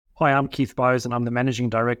Hi, I'm Keith Bowes, and I'm the Managing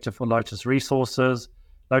Director for Lotus Resources.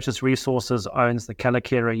 Lotus Resources owns the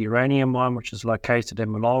Kalakera uranium mine, which is located in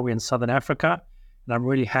Malawi in Southern Africa. And I'm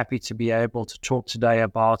really happy to be able to talk today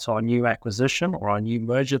about our new acquisition or our new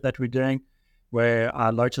merger that we're doing, where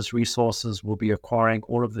Lotus Resources will be acquiring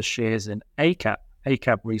all of the shares in ACAP.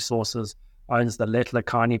 ACAP Resources owns the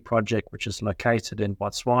Letlhakane project, which is located in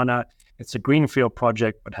Botswana. It's a greenfield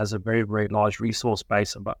project, but has a very, very large resource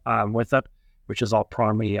base with it, which is our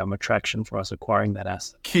primary attraction for us acquiring that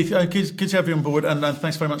asset. Keith, good to have you on board, and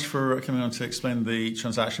thanks very much for coming on to explain the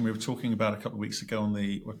transaction we were talking about a couple of weeks ago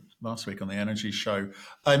last week on the Energy Show.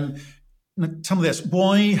 Tell me this,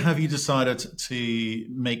 why have you decided to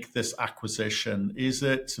make this acquisition? Is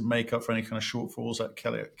it to make up for any kind of shortfalls at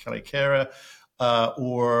Kalakera,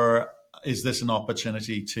 or is this an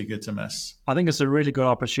opportunity too good to miss? I think it's a really good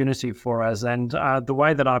opportunity for us, and the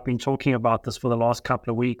way that I've been talking about this for the last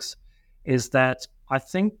couple of weeks is that I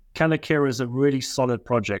think Kalakera is a really solid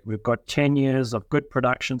project. We've got 10 years of good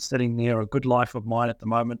production sitting there, a good life of mine at the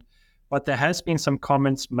moment. But there has been some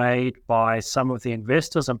comments made by some of the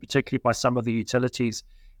investors and particularly by some of the utilities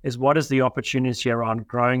is what is the opportunity around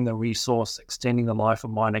growing the resource, extending the life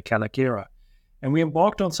of mine at Kalakera. And we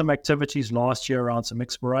embarked on some activities last year around some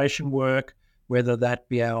exploration work, whether that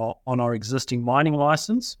be on our existing mining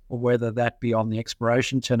license or whether that be on the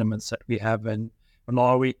exploration tenements that we have in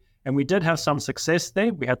Malawi. And we did have some success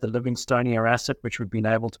there. We had the Livingstonia asset, which we've been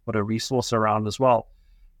able to put a resource around as well.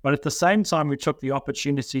 But at the same time, we took the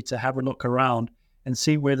opportunity to have a look around and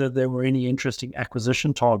see whether there were any interesting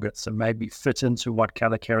acquisition targets that maybe fit into what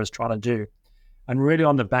Kalakera is trying to do. And really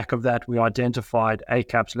on the back of that, we identified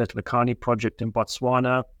ACAP's Letlhakane project in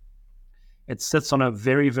Botswana. It sits on a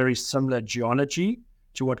very, very similar geology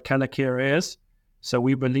to what Kalakera is. So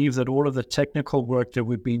we believe that all of the technical work that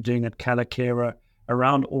we've been doing at Kalakera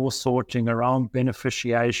around ore sorting, around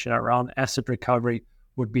beneficiation, around acid recovery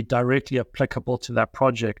would be directly applicable to that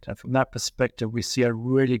project. And from that perspective, we see a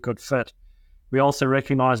really good fit. We also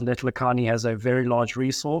recognize Letlhakane has a very large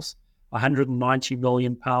resource, 190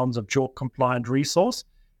 million pounds of JORC compliant resource,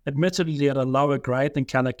 admittedly at a lower grade than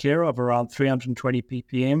Kalakera of around 320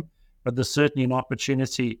 ppm, but there's certainly an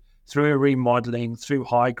opportunity through remodeling, through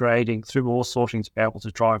high grading, through ore sorting to be able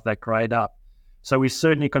to drive that grade up. So we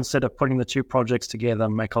certainly consider putting the two projects together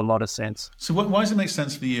and make a lot of sense. So why does it make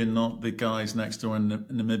sense for you and not the guys next door in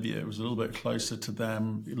Namibia? It was a little bit closer to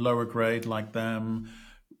them, lower grade like them.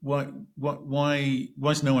 Why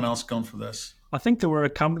has no one else gone for this? I think there were a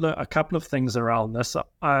couple of things around this.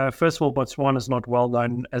 First of all, Botswana is not well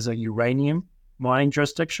known as a uranium mining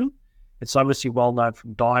jurisdiction. It's obviously well known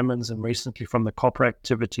from diamonds and recently from the copper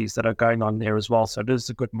activities that are going on there as well. So it is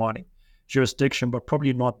a good mining jurisdiction, but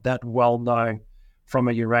probably not that well known from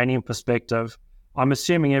a uranium perspective. I'm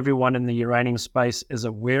assuming everyone in the uranium space is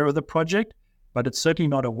aware of the project, but it's certainly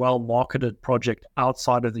not a well-marketed project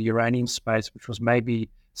outside of the uranium space, which was maybe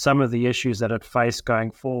some of the issues that it faced going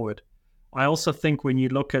forward. I also think when you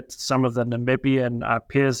look at some of the Namibian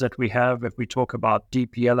peers that we have, if we talk about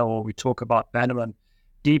DPLO or we talk about Bannerman,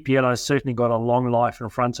 DPLO has certainly got a long life in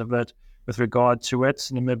front of it with regard to its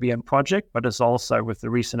Namibian project, but it's also with the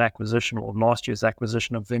recent acquisition or last year's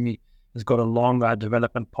acquisition of Vimy, has got a long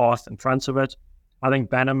development path in front of it. I think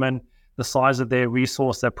Bannerman, the size of their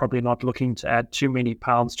resource, they're probably not looking to add too many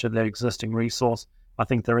pounds to their existing resource. I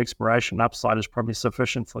think their exploration upside is probably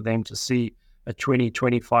sufficient for them to see a 20,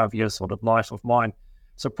 25 year sort of life of mine.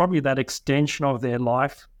 So probably that extension of their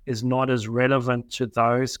life is not as relevant to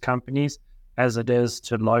those companies as it is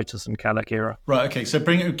to Lotus and Kalakera. Right, okay, so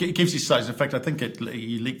it gives you size. In fact, I think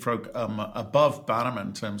you leapfrog above Bannerman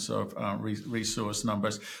in terms of resource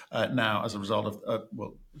numbers now as a result of,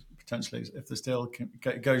 potentially if the deal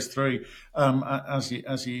goes through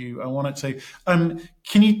as you want it to.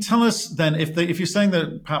 Can you tell us then, if you're saying that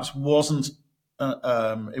it perhaps wasn't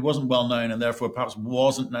it wasn't well known and therefore perhaps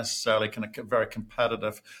wasn't necessarily kind of very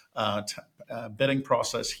competitive bidding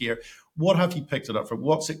process here, what have you picked it up for?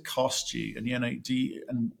 What's it cost you? And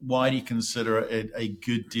and why do you consider it a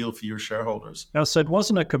good deal for your shareholders? Now, so it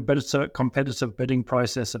wasn't a competitive bidding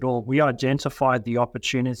process at all. We identified the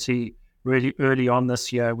opportunity really early on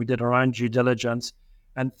this year. We did our own due diligence,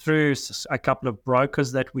 and through a couple of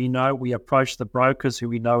brokers that we know, we approached the brokers who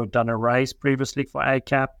we know have done a raise previously for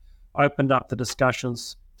ACAP, opened up the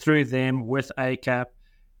discussions through them with ACAP.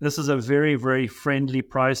 This is a very, very friendly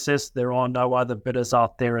process. There are no other bidders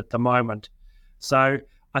out there at the moment. So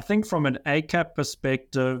I think from an ACAP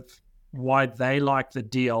perspective, why they like the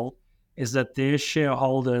deal is that their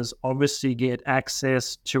shareholders obviously get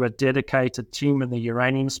access to a dedicated team in the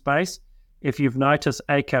uranium space. If you've noticed,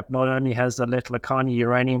 ACAP not only has the Letlhakane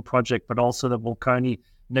uranium project, but also the Volcani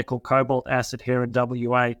nickel cobalt asset here in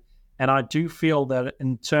WA. And I do feel that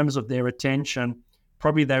in terms of their attention,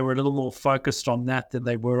 probably they were a little more focused on that than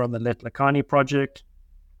they were on the Letlhakane project.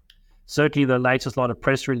 Certainly the latest lot of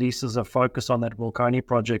press releases are focused on that Vulcani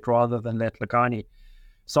project rather than Letlhakane.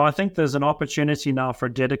 So I think there's an opportunity now for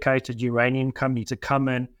a dedicated uranium company to come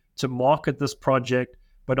in to market this project,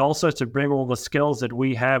 but also to bring all the skills that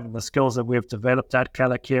we have and the skills that we've developed at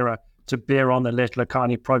Kalakera to bear on the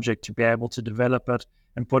Letlhakane project to be able to develop it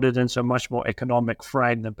and put it into a much more economic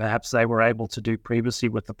frame than perhaps they were able to do previously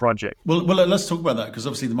with the project. Well, let's talk about that, because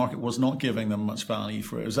obviously the market was not giving them much value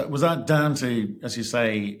for it. Was that down to, as you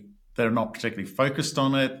say, they're not particularly focused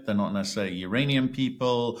on it, they're not necessarily uranium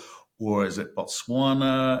people, or is it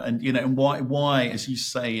Botswana? And and why, as you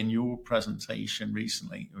say in your presentation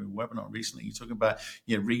recently, or webinar recently, you're talking about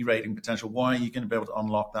re-rating potential. Why are you going to be able to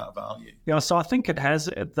unlock that value? Yeah, so I think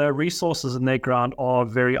the resources in their ground are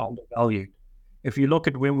very undervalued. If you look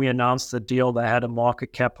at when we announced the deal, they had a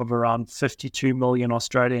market cap of around 52 million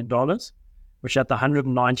Australian dollars, which at the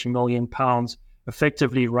 190 million pounds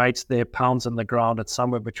effectively rates their pounds in the ground at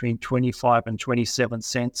somewhere between 25 and 27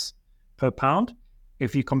 cents per pound.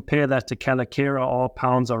 If you compare that to Kalakera, our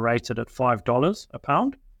pounds are rated at $5 a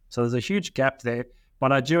pound. So there's a huge gap there.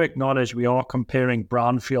 But I do acknowledge we are comparing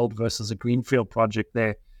brownfield versus a greenfield project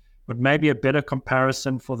there. But maybe a better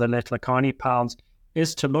comparison for the Letlhakane pounds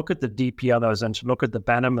is to look at the DPLOs and to look at the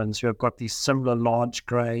Bannermans, who have got these similar large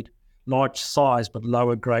size, but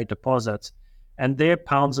lower grade deposits. And their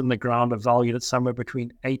pounds in the ground are valued at somewhere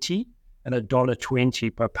between 80 and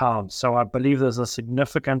 $1.20 per pound. So I believe there's a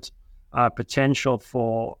significant potential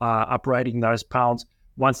for upgrading those pounds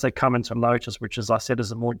once they come into Lotus, which, as I said,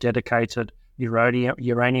 is a more dedicated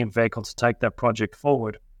uranium vehicle to take that project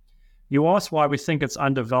forward. You asked why we think it's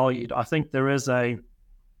undervalued. I think there is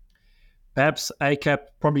perhaps ACAP,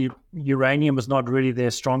 probably uranium is not really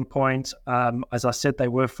their strong point. As I said, they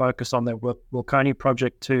were focused on their Vulcani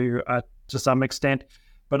project to some extent.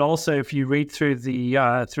 But also, if you read through the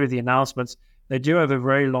announcements, they do have a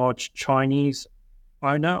very large Chinese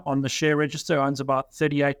owner on the share register, owns about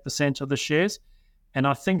 38% of the shares. And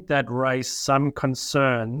I think that raised some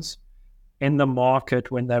concerns in the market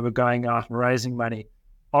when they were going out and raising money.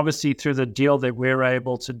 Obviously, through the deal that we're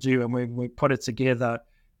able to do, and when we put it together,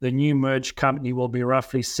 the new merged company will be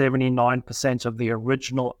roughly 79% of the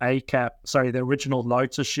original the original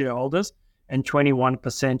Lotus shareholders, and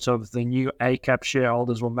 21% of the new ACAP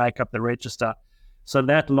shareholders will make up the register. So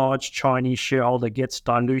that large Chinese shareholder gets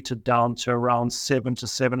diluted down to around 7 to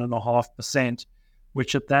 7.5%,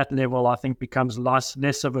 which at that level I think becomes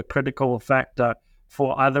less of a critical factor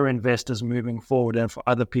for other investors moving forward and for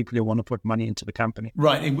other people who want to put money into the company.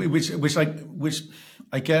 Right, which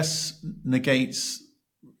I guess negates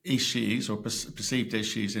issues or perceived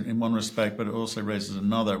issues in one respect, but it also raises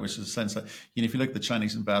another, which is the sense that if you look at the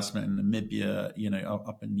Chinese investment in Namibia,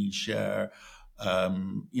 up in Niger,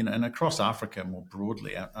 and across Africa more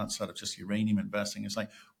broadly, outside of just uranium investing, it's like,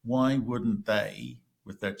 why wouldn't they,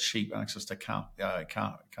 with their cheap access to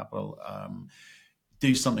capital,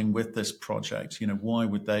 do something with this project? Why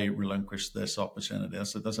would they relinquish this opportunity?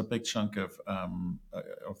 So there's a big chunk of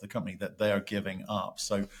the company that they are giving up.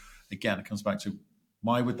 So again, it comes back to,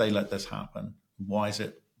 why would they let this happen? Why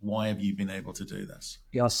have you been able to do this?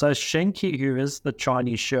 Yeah, so Shenki, who is the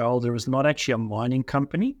Chinese shareholder, is not actually a mining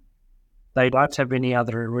company. They don't have any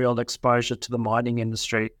other real exposure to the mining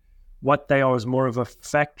industry. What they are is more of a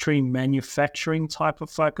factory manufacturing type of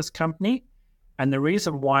focused company. And the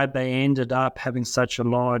reason why they ended up having such a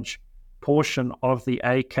large portion of the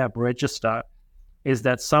ACAP register is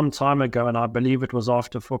that some time ago, and I believe it was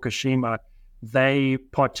after Fukushima, they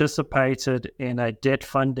participated in a debt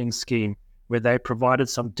funding scheme where they provided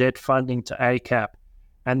some debt funding to ACAP.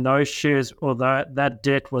 And those shares, although that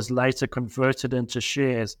debt was later converted into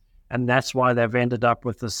shares, and that's why they've ended up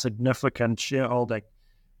with a significant shareholding.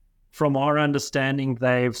 From our understanding,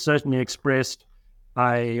 they've certainly expressed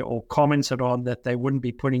or commented on that they wouldn't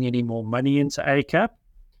be putting any more money into ACAP.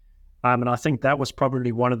 And I think that was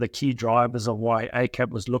probably one of the key drivers of why ACAP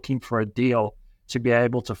was looking for a deal to be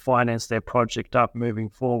able to finance their project up moving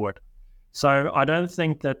forward. So I don't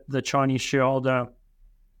think that the Chinese shareholder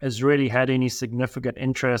has really had any significant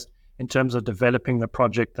interest in terms of developing the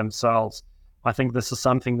project themselves. I think this is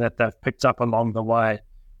something that they've picked up along the way.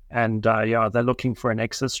 And they're looking for an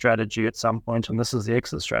exit strategy at some point, and this is the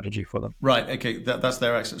exit strategy for them. Right, okay, that's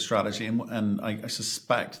their exit strategy. And I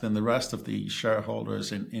suspect then the rest of the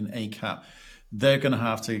shareholders in ACAP, they're going to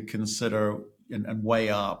have to consider and weigh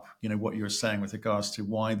up, what you're saying with regards to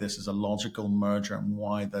why this is a logical merger and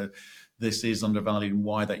why this is undervalued and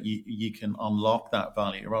why that you can unlock that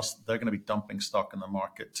value, or else they're going to be dumping stock in the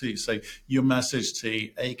market too. So your message to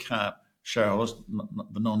ACAP shareholders,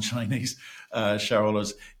 the non-Chinese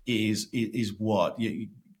shareholders, is what?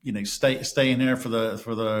 Stay in here for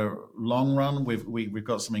the long run. We've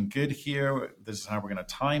got something good here. This is how we're going to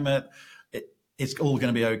time it. It's all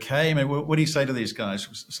going to be okay. I mean, what do you say to these guys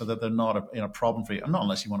so that they're not a problem for you? Not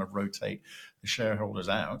unless you want to rotate the shareholders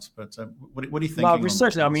out. But what do you think? No, we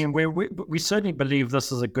certainly. I mean, we certainly believe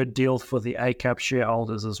this is a good deal for the ACAP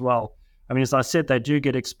shareholders as well. I mean, as I said, they do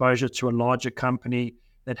get exposure to a larger company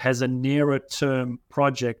that has a nearer term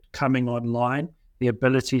project coming online, the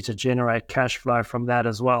ability to generate cash flow from that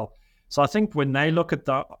as well. So I think when they look at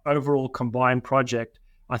the overall combined project,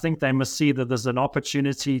 I think they must see that there's an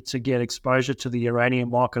opportunity to get exposure to the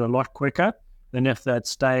uranium market a lot quicker than if they'd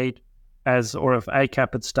stayed or if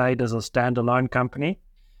ACAP had stayed as a standalone company.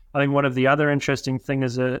 I think one of the other interesting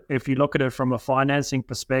things is if you look at it from a financing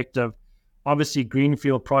perspective, obviously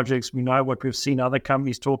greenfield projects, we know what we've seen other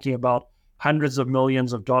companies talking about, hundreds of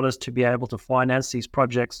millions of dollars to be able to finance these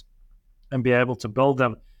projects and be able to build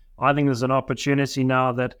them. I think there's an opportunity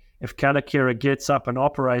now that if Kayelekera gets up and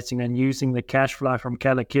operating and using the cash flow from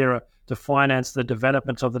Kayelekera to finance the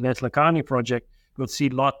development of the Letlhakane project, we'll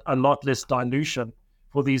see a lot less dilution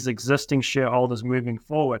for these existing shareholders moving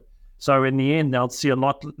forward. So in the end, they'll see a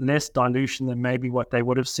lot less dilution than maybe what they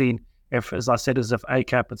would have seen if, as I said, as if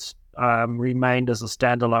ACAP had remained as a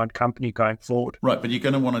standalone company going forward. Right, but you're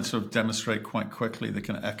going to want to sort of demonstrate quite quickly the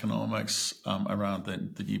kind of economics around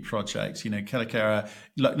the new project. Kayelekera,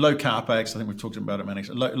 low capex. I think we've talked about it many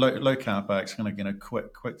times. Low capex, kind of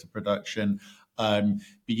quick to production. But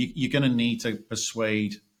you're going to need to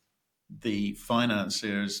persuade the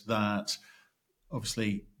financiers that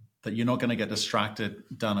obviously that you're not going to get distracted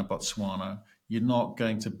down in Botswana. You're not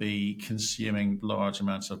going to be consuming large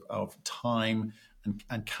amounts of time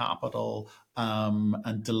and capital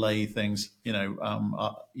and delay things,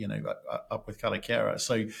 up with Kayelekera.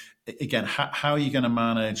 So again, how are you going to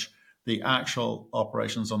manage the actual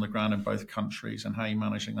operations on the ground in both countries, and how are you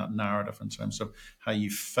managing that narrative in terms of how you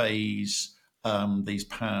phase these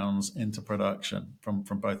pounds into production from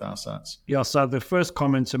both assets? Yeah, so the first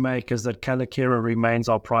comment to make is that Kayelekera remains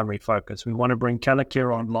our primary focus. We want to bring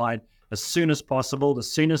Kayelekera online as soon as possible.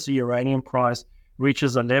 As soon as the uranium price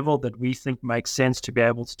reaches a level that we think makes sense to be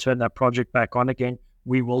able to turn that project back on again,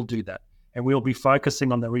 we will do that. And we'll be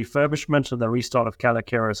focusing on the refurbishment and the restart of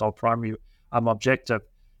Kayelekera as our primary objective.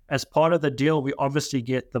 As part of the deal, we obviously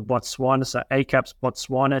get the Botswana, so ACAP's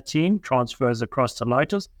Botswana team transfers across to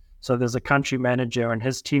Lotus. So there's a country manager and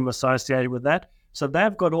his team associated with that. So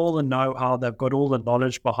they've got all the know-how, they've got all the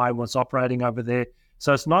knowledge behind what's operating over there.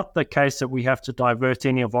 So it's not the case that we have to divert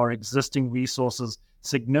any of our existing resources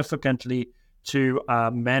significantly to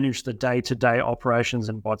manage the day-to-day operations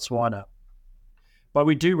in Botswana. But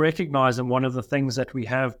we do recognize, and one of the things that we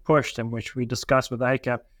have pushed and which we discussed with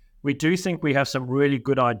ACAP, we do think we have some really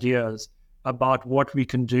good ideas about what we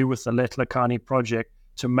can do with the Letlhakane project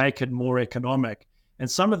to make it more economic. And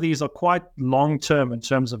some of these are quite long-term in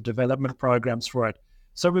terms of development programs for it.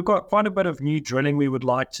 So we've got quite a bit of new drilling we would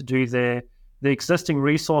like to do there. The existing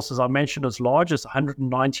resources I mentioned as large as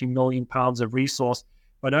 190 million pounds of resource,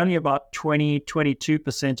 but only about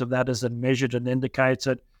 22% of that is measured and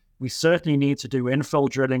indicated. We certainly need to do infill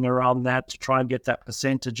drilling around that to try and get that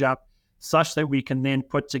percentage up, such that we can then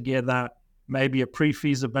put together maybe a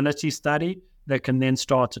pre-feasibility study that can then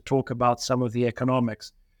start to talk about some of the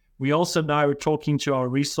economics. We also know, talking to our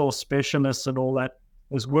resource specialists and all that,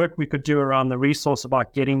 there's work we could do around the resource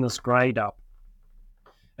about getting this grade up.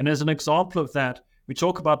 And as an example of that, we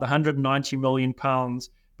talk about the 190 million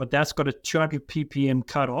pounds, but that's got a 200 ppm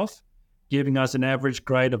cutoff, giving us an average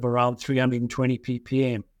grade of around 320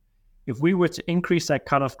 ppm. If we were to increase that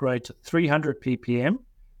cutoff grade to 300 ppm,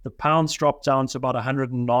 the pounds drop down to about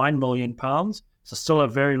 109 million pounds. So still a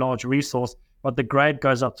very large resource, but the grade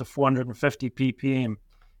goes up to 450 ppm.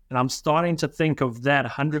 And I'm starting to think of that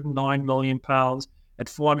 109 million pounds at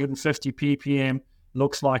 450 ppm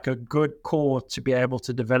looks like a good core to be able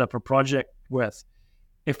to develop a project with.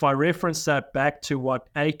 If I reference that back to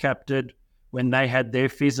what ACAP did when they had their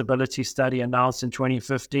feasibility study announced in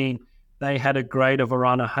 2015, they had a grade of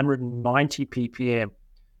around 190 ppm.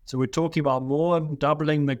 So we're talking about more than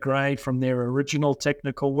doubling the grade from their original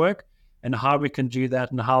technical work, and how we can do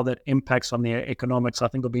that and how that impacts on their economics, I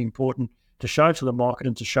think will be important to show to the market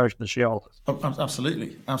and to show to the shareholders. Oh,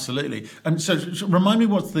 absolutely. And so remind me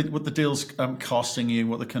what the deal's costing you,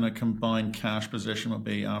 what the kind of combined cash position will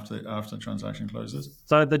be after the transaction closes.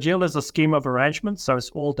 So the deal is a scheme of arrangement, so it's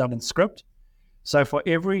all done in script. So for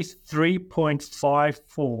every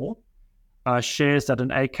 3.54 shares that an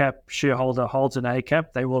ACAP shareholder holds in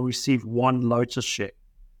ACAP, they will receive one Lotus share.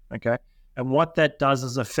 Okay, and what that does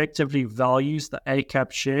is effectively values the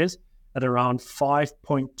ACAP shares at around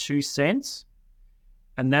 5.2 cents,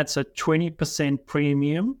 and that's a 20%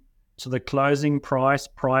 premium to the closing price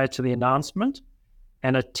prior to the announcement,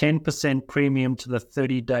 and a 10% premium to the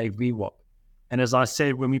 30-day VWAP. And as I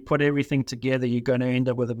said, when we put everything together, you're going to end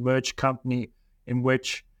up with a merged company in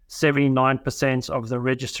which 79% of the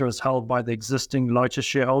register is held by the existing Lotus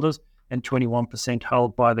shareholders and 21%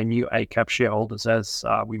 held by the new ACAP shareholders as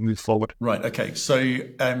we move forward. Right. Okay. So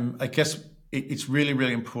I guess it's really,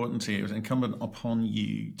 really important to you. It's incumbent upon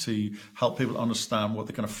you to help people understand what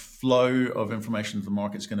the kind of flow of information to the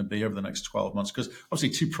market is going to be over the next 12 months. Because obviously,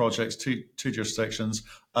 two projects, two jurisdictions,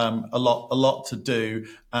 a lot to do.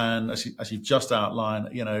 And as you've just outlined,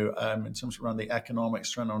 in terms of around the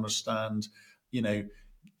economics, trying to understand,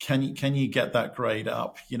 can you get that grade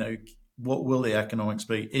up? What will the economics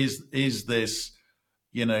be? Is this,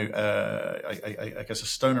 I guess a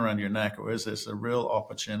stone around your neck, or is this a real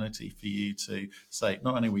opportunity for you to say,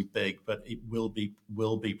 not only are we big, but it will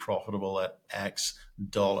be profitable at X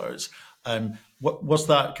dollars? What's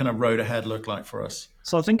that kind of road ahead look like for us?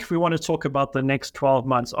 So I think if we want to talk about the next 12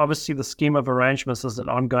 months, obviously the scheme of arrangements is an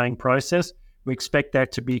ongoing process. We expect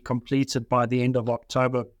that to be completed by the end of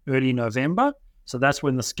October, early November. So that's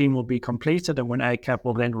when the scheme will be completed and when ACAP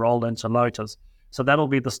will then roll into Lotus. So that'll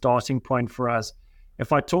be the starting point for us.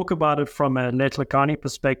 If I talk about it from a Letlhakane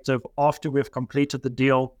perspective, after we've completed the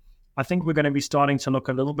deal, I think we're going to be starting to look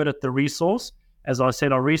a little bit at the resource. As I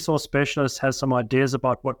said, our resource specialist has some ideas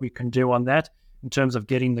about what we can do on that in terms of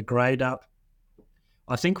getting the grade up.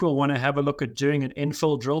 I think we'll want to have a look at doing an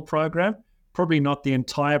infill drill program, probably not the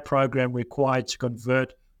entire program required to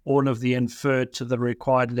convert all of the inferred to the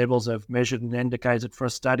required levels of measured and indicated for a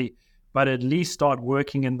study, but at least start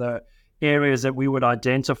working in the areas that we would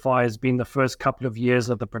identify as being the first couple of years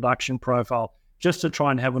of the production profile, just to try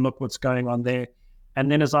and have a look what's going on there.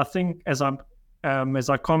 And then as I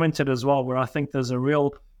commented as well, where I think there's a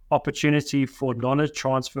real opportunity for knowledge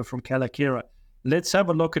transfer from Kalakira, let's have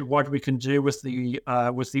a look at what we can do with the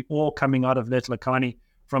ore coming out of Letlhakane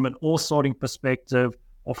from an ore sorting perspective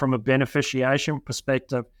or from a beneficiation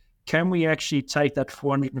perspective. Can we actually take that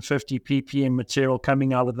 450 ppm material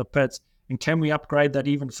coming out of the pits, and can we upgrade that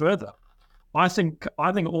even further? I think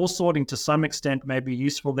ore sorting to some extent may be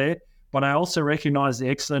useful there, but I also recognize the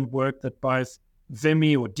excellent work that both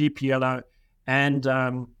Vimy or DPLO and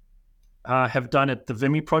have done at the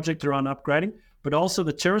Vimy project around upgrading, but also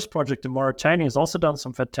the Terrace project in Mauritania has also done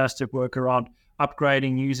some fantastic work around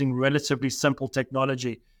upgrading using relatively simple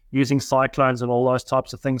technology, using cyclones and all those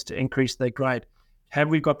types of things to increase their grade. Have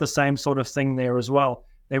we got the same sort of thing there as well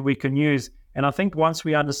that we can use? And I think once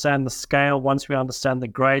we understand the scale, once we understand the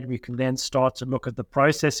grade, we can then start to look at the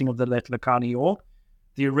processing of the Letlhakane ore.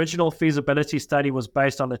 The original feasibility study was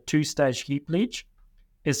based on a 2-stage heap leach.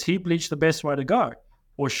 Is heap leach the best way to go?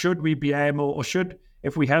 Or should we be able, or should,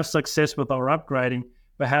 if we have success with our upgrading,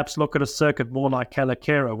 perhaps look at a circuit more like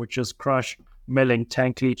Kalakira, which is crush, milling,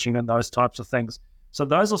 tank leaching, and those types of things. So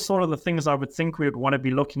those are sort of the things I would think we would want to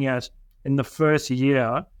be looking at in the first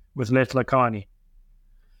year with Letlhakane.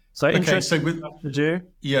 So interesting stuff to do.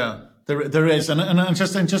 Yeah, there is, and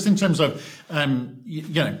just in terms of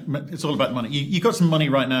it's all about money. You got some money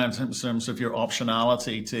right now in terms of your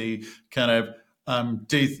optionality to kind of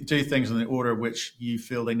do things in the order which you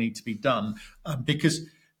feel they need to be done, because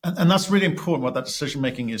that's really important what that decision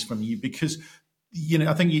making is from you, because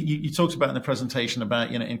I think you talked about in the presentation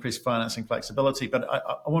about increased financing flexibility, but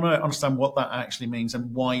I want to understand what that actually means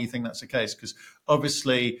and why you think that's the case. Because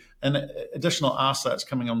obviously, additional assets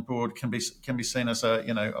coming on board can be seen as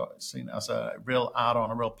a real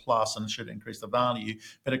add-on, a real plus, and should increase the value.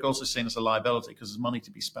 But it can also seen as a liability because there's money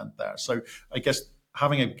to be spent there. So I guess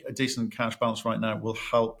having a decent cash balance right now will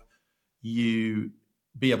help you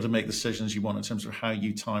be able to make decisions you want in terms of how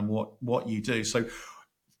you time what you do. So,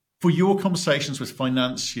 for your conversations with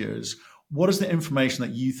financiers, what is the information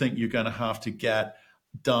that you think you're going to have to get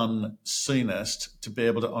done soonest to be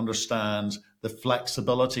able to understand the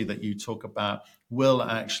flexibility that you talk about will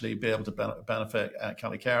actually be able to benefit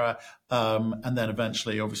Kalakira, and then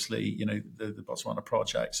eventually, obviously, the Botswana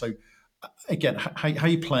project. So again, how are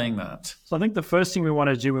you playing that? So I think the first thing we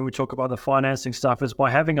want to do when we talk about the financing stuff is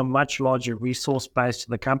by having a much larger resource base to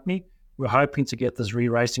the company, we're hoping to get this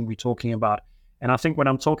re-racing we're talking about. And I think when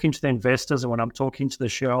I'm talking to the investors and when I'm talking to the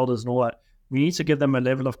shareholders and all that, we need to give them a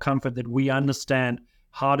level of comfort that we understand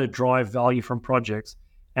how to drive value from projects.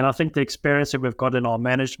 And I think the experience that we've got in our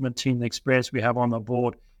management team, the experience we have on the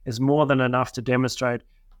board, is more than enough to demonstrate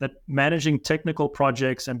that managing technical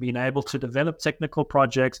projects and being able to develop technical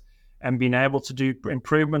projects and being able to do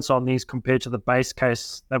improvements on these compared to the base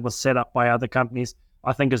case that was set up by other companies,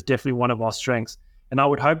 I think is definitely one of our strengths. And I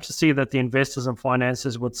would hope to see that the investors and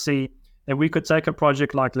financiers would see that we could take a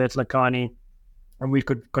project like Letlhakane and we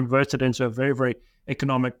could convert it into a very, very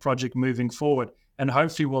economic project moving forward. And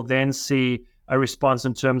hopefully we'll then see a response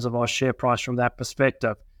in terms of our share price from that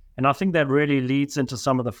perspective. And I think that really leads into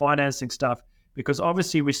some of the financing stuff, because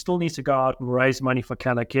obviously we still need to go out and raise money for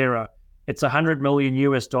Kalakeera. It's $100 million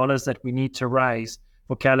that we need to raise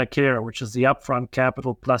for Kalakeera, which is the upfront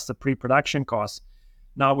capital plus the pre-production costs.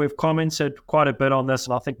 Now, we've commented quite a bit on this,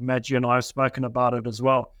 and I think Maggie and I have spoken about it as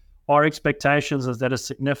well. Our expectations is that a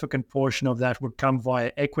significant portion of that would come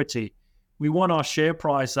via equity. We want our share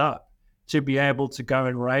price up to be able to go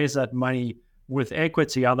and raise that money with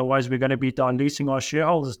equity. Otherwise, we're going to be diluting our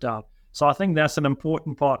shareholders down. So I think that's an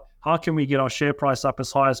important part. How can we get our share price up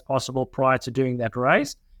as high as possible prior to doing that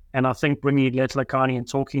raise? And I think bringing Letlhakane and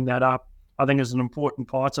talking that up, I think is an important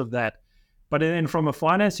part of that. But then from a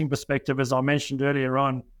financing perspective, as I mentioned earlier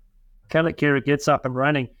on, Kalakeera gets up and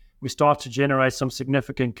running, we start to generate some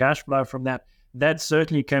significant cash flow from that. That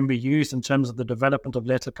certainly can be used in terms of the development of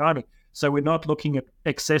Letlhakane. So we're not looking at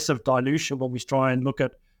excessive dilution when we try and look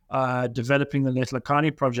at developing the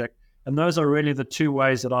Letlhakane project. And those are really the two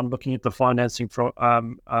ways that I'm looking at the financing for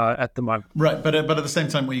at the moment. Right, but at the same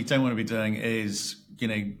time, what you don't want to be doing is,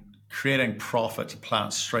 creating profit to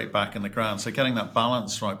plant straight back in the ground. So getting that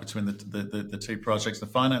balance right between the two projects, the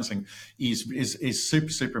financing is super,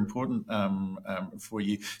 super important for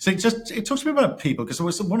you. So it talks to me about people, because it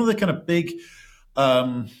was one of the kind of big,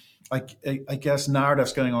 I guess,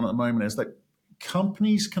 narratives going on at the moment is that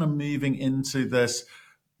companies kind of moving into this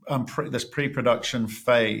this pre-production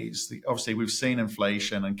phase. Obviously, we've seen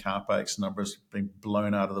inflation and capex numbers being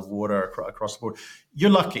blown out of the water across the board. You're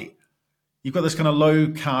lucky. You've got this kind of low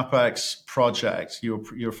capex project,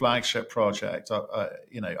 your flagship project, up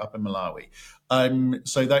in Malawi.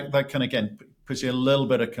 So that kind of, again, puts you a little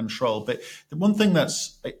bit of control. But the one thing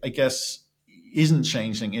that's, I guess, isn't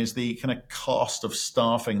changing is the kind of cost of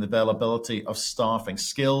staffing, the availability of staffing,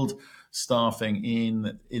 skilled staffing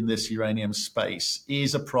in this uranium space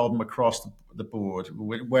is a problem across the board,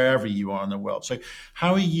 wherever you are in the world. So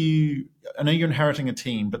how are you, I know you're inheriting a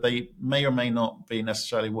team, but they may or may not be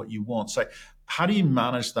necessarily what you want. So how do you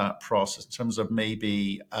manage that process in terms of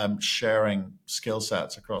maybe sharing skill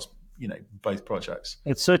sets across both projects?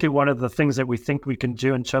 It's certainly one of the things that we think we can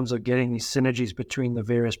do in terms of getting these synergies between the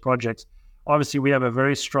various projects. Obviously, we have a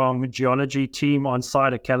very strong geology team on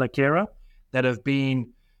site at Kalakeera that have been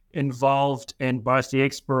involved in both the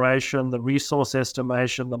exploration, the resource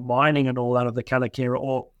estimation, the mining and all that of the Kalakeera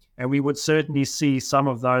ore. And we would certainly see some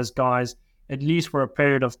of those guys, at least for a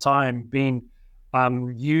period of time, being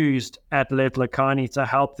used at Letlhakane to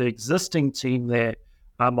help the existing team there.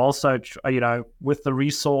 Also, with the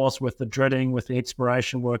resource, with the drilling, with the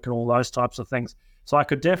exploration work and all those types of things. So I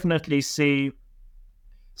could definitely see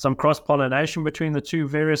some cross-pollination between the two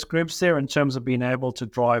various groups there in terms of being able to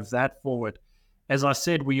drive that forward. As I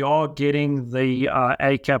said, we are getting the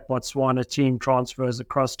ACAP Botswana team transfers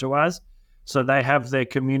across to us. So they have their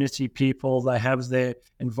community people, they have their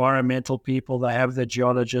environmental people, they have their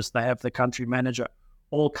geologists, they have the country manager,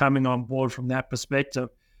 all coming on board from that perspective.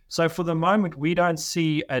 So for the moment, we don't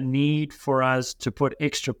see a need for us to put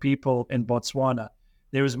extra people in Botswana.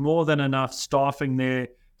 There is more than enough staffing there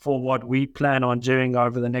for what we plan on doing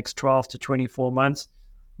over the next 12 to 24 months.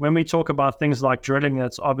 When we talk about things like drilling,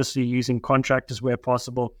 that's obviously using contractors where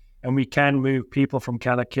possible, and we can move people from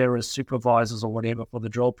Kalakeera as supervisors or whatever for the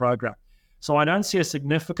drill program. So I don't see a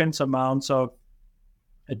significant amount of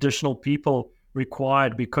additional people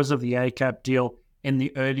required because of the ACAP deal in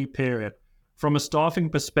the early period. From a staffing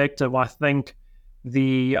perspective, I think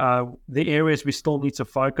the areas we still need to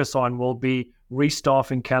focus on will be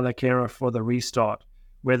restaffing Kalakeera for the restart,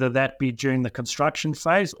 whether that be during the construction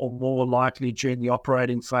phase or more likely during the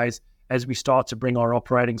operating phase as we start to bring our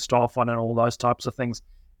operating staff on and all those types of things.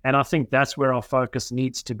 And I think that's where our focus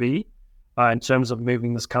needs to be in terms of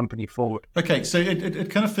moving this company forward. Okay, so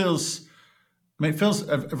it kind of feels, it feels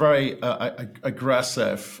a very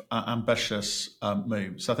aggressive, ambitious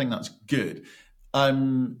move. So I think that's good.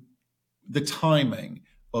 The timing,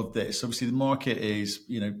 this. Obviously, the market is,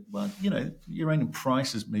 uranium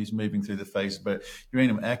price is moving through the phase, but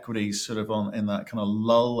uranium equities sort of in that kind of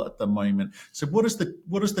lull at the moment. So, what is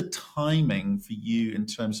the timing for you in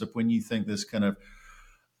terms of when you think this kind of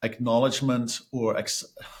acknowledgement or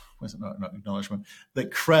not acknowledgement, the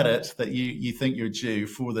credit that you think you're due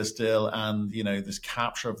for this deal, and this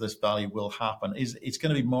capture of this value will happen? Is it's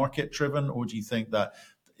going to be market driven, or do you think that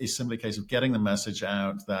it's simply a case of getting the message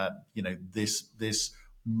out that this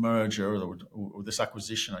merger or this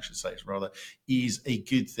acquisition, I should say, rather, is a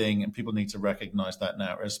good thing, and people need to recognize that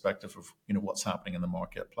now, irrespective of what's happening in the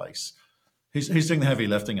marketplace? Who's doing the heavy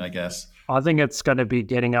lifting, I guess? I think it's going to be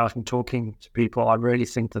getting out and talking to people. I really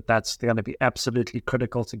think that that's going to be absolutely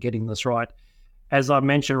critical to getting this right. As I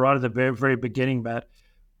mentioned right at the very, very beginning, Matt,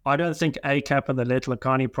 I don't think ACAP and the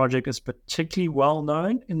Letlhakane project is particularly well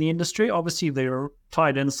known in the industry. Obviously, their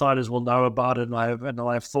tight insiders will know about it, and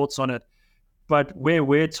I have thoughts on it. But where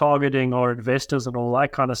we're targeting our investors and all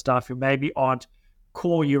that kind of stuff, who maybe aren't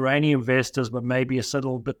core uranium investors, but maybe a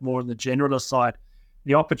little bit more on the generalist side,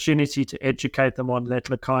 the opportunity to educate them on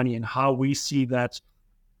Letlhakane and how we see that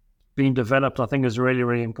being developed, I think, is really,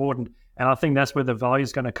 really important. And I think that's where the value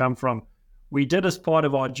is going to come from. We did, as part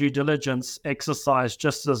of our due diligence exercise,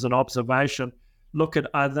 just as an observation, look at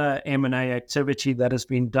other M&A activity that has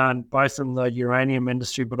been done, both in the uranium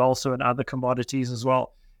industry, but also in other commodities as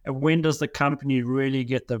well. And when does the company really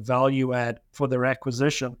get the value add for their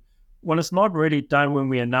acquisition? Well, it's not really done when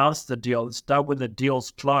we announce the deal. It's done when the deal's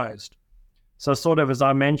closed. So sort of, as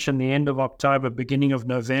I mentioned, the end of October, beginning of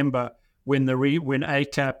November, when when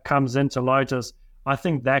ACAP comes into Lotus, I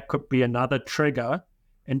think that could be another trigger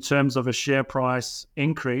in terms of a share price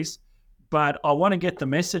increase. But I want to get the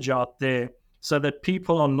message out there so that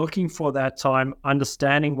people are looking for that time,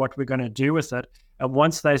 understanding what we're going to do with it. And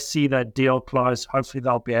once they see that deal close, hopefully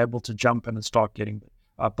they'll be able to jump in and start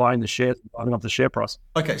buying the shares, buying up the share price.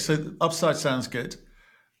 Okay, so the upside sounds good.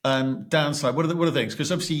 Downside, what are the things?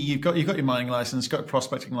 Because obviously you've got your mining license, you've got a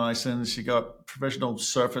prospecting license, you've got provisional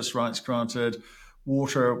surface rights granted,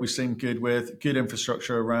 water we seem good with, good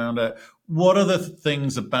infrastructure around it. What are the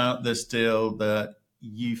things about this deal that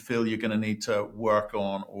you feel you're going to need to work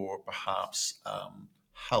on, or perhaps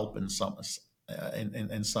help in some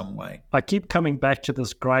way? I keep coming back to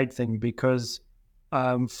this grade thing because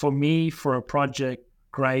for me, for a project,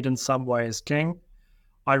 grade in some way is king.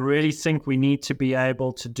 I really think we need to be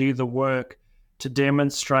able to do the work to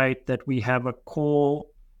demonstrate that we have a core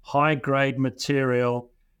high-grade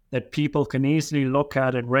material that people can easily look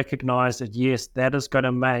at and recognize that, yes, that is going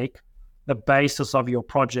to make the basis of your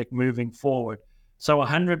project moving forward. So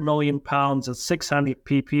 100 million pounds at 600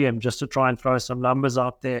 ppm, just to try and throw some numbers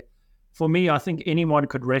out there, for me, I think anyone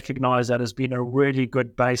could recognize that as being a really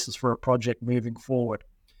good basis for a project moving forward.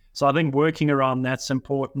 So I think working around that's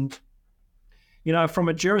important. From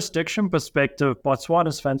a jurisdiction perspective, Botswana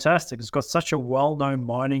is fantastic. It's got such a well-known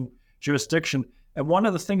mining jurisdiction. And one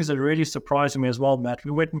of the things that really surprised me as well, Matt, we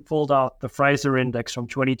went and pulled out the Fraser Index from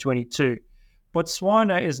 2022.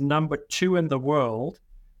 Botswana is number 2 in the world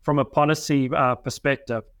from a policy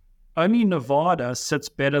perspective. Only Nevada sits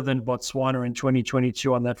better than Botswana in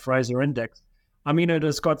 2022 on that Fraser Index. I mean, it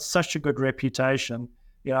has got such a good reputation.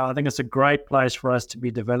 I think it's a great place for us to be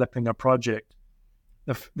developing a project.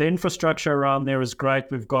 The infrastructure around there is great.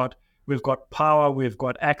 We've got power, we've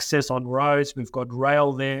got access on roads, we've got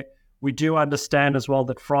rail there. We do understand as well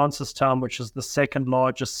that Francistown, which is the second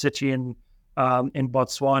largest city in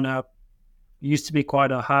Botswana, used to be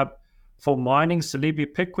quite a hub for mining. Selebi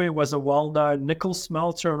Pikwe was a well-known nickel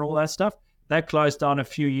smelter and all that stuff. That closed down a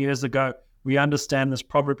few years ago. We understand there's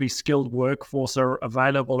probably skilled workforce are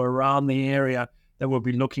available around the area that will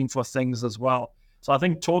be looking for things as well. So I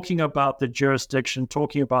think talking about the jurisdiction,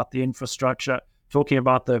 talking about the infrastructure, talking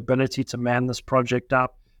about the ability to man this project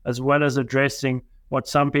up, as well as addressing what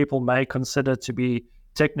some people may consider to be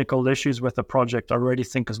technical issues with the project, I really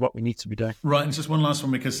think is what we need to be doing. Right, and just one last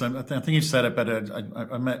one, because I think you said it, but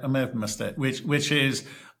I may have missed it, which is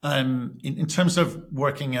in terms of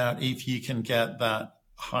working out if you can get that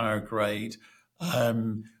higher grade,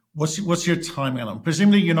 what's your timing on it?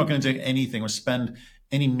 Presumably you're not going to do anything or spend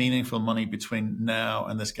any meaningful money between now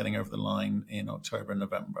and this getting over the line in October and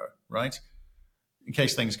November, right? In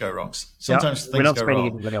case things go wrong. Sometimes things go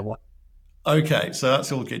wrong. Okay, so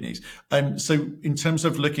that's all good news. So in terms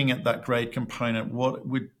of looking at that grade component,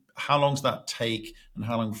 how long does that take, and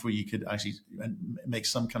how long before you could actually make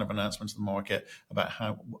some kind of announcement to the market about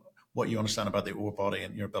what you understand about the ore body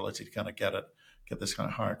and your ability to kind of get this kind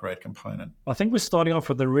of higher grade component? I think we're starting off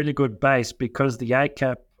with a really good base because the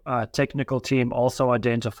ACAP technical team also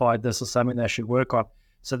identified this as something they should work on.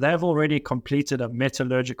 So they've already completed a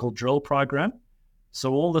metallurgical drill program.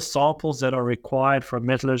 So all the samples that are required for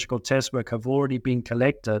metallurgical test work have already been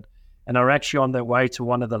collected and are actually on their way to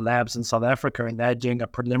one of the labs in South Africa, and they're doing a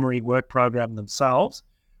preliminary work program themselves,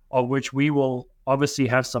 of which we will obviously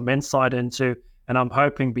have some insight into, and I'm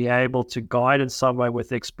hoping be able to guide in some way with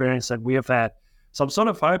the experience that we have had. So I'm sort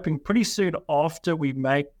of hoping pretty soon after we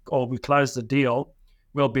close the deal,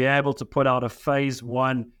 we'll be able to put out a phase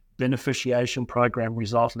 1 beneficiation program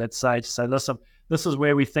result, let's say, to say, listen, this is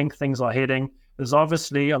where we think things are heading. There's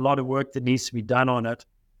obviously a lot of work that needs to be done on it,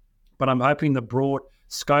 but I'm hoping the broad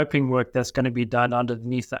scoping work that's going to be done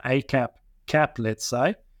underneath the cap, let's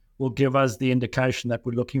say, will give us the indication that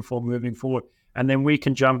we're looking for moving forward. And then we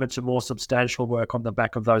can jump into more substantial work on the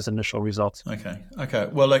back of those initial results. Okay.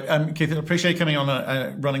 Well, look, Keith, I appreciate you coming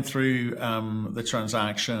on, running through the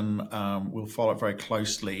transaction. We'll follow it very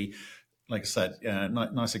closely. Like I said,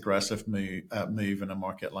 nice aggressive move in a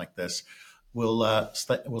market like this. We'll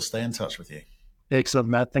stay in touch with you. Excellent,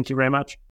 Matt. Thank you very much.